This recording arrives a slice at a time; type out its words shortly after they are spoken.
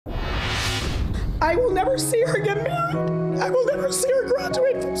I will never see her get married. I will never see her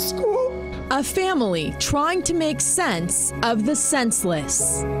graduate from school. A family trying to make sense of the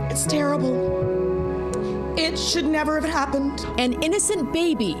senseless. It's terrible. It should never have happened. An innocent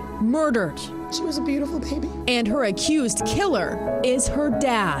baby murdered. She was a beautiful baby. And her accused killer is her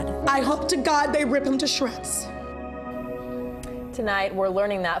dad. I hope to God they rip him to shreds. Tonight, we're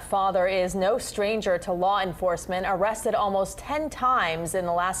learning that father is no stranger to law enforcement, arrested almost 10 times in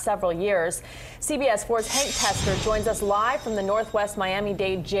the last several years. CBS 4's Hank Tester joins us live from the Northwest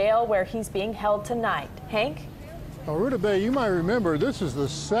Miami-Dade jail where he's being held tonight. Hank? Well, Ruta Bay, you might remember this is the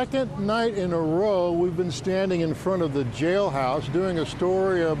second night in a row we've been standing in front of the jailhouse doing a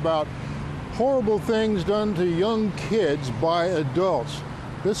story about horrible things done to young kids by adults.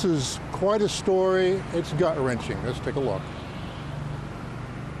 This is quite a story. It's gut-wrenching. Let's take a look.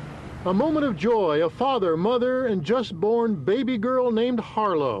 A moment of joy, a father, mother, and just-born baby girl named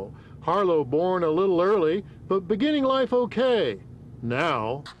Harlow. Harlow born a little early, but beginning life okay.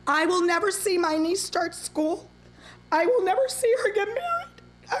 Now, I will never see my niece start school. I will never see her get married.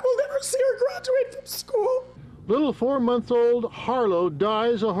 I will never see her graduate from school. little 4-month-old Harlow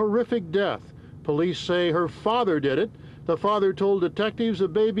dies a horrific death. Police say her father did it. The father told detectives the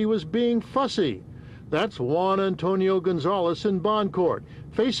baby was being fussy. That's Juan Antonio Gonzalez in bond court,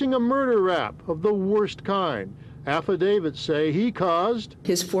 facing a murder rap of the worst kind. Affidavits say he caused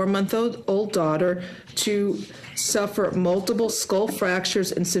his 4-month-old daughter to suffer multiple skull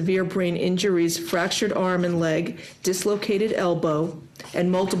fractures and severe brain injuries, fractured arm and leg, dislocated elbow,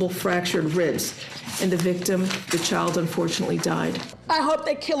 and multiple fractured ribs. And the victim, the child, unfortunately died. I hope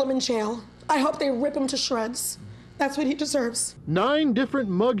they kill him in jail. I hope they rip him to shreds. That's what he deserves. 9 different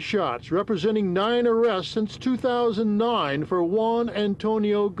mugshots representing 9 arrests since 2009 for Juan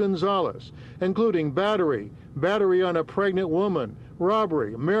Antonio Gonzalez, including battery on a pregnant woman,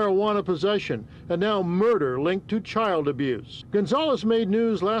 robbery, marijuana possession, and now murder linked to child abuse. Gonzalez made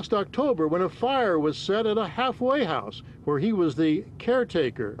news last October when a fire was set at a halfway house where he was the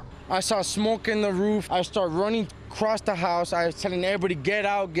caretaker. I saw smoke in the roof. I started running across the house. I was telling everybody, get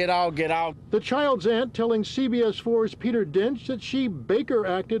out, get out, get out. The child's aunt telling CBS 4's Peter Dinch that she Baker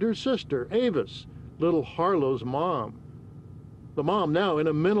acted her sister, Avis, little Harlow's mom. The mom now in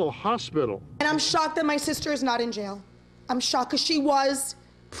a mental hospital. And I'm shocked that my sister is not in jail. I'm shocked because she was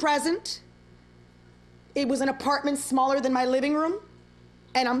present. It was an apartment smaller than my living room.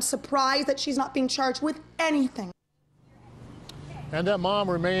 And I'm surprised that she's not being charged with anything. And that mom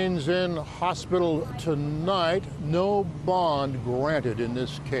remains in hospital tonight. No bond granted in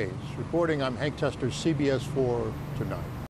this case. Reporting, I'm Hank Tester, CBS 4 Tonight.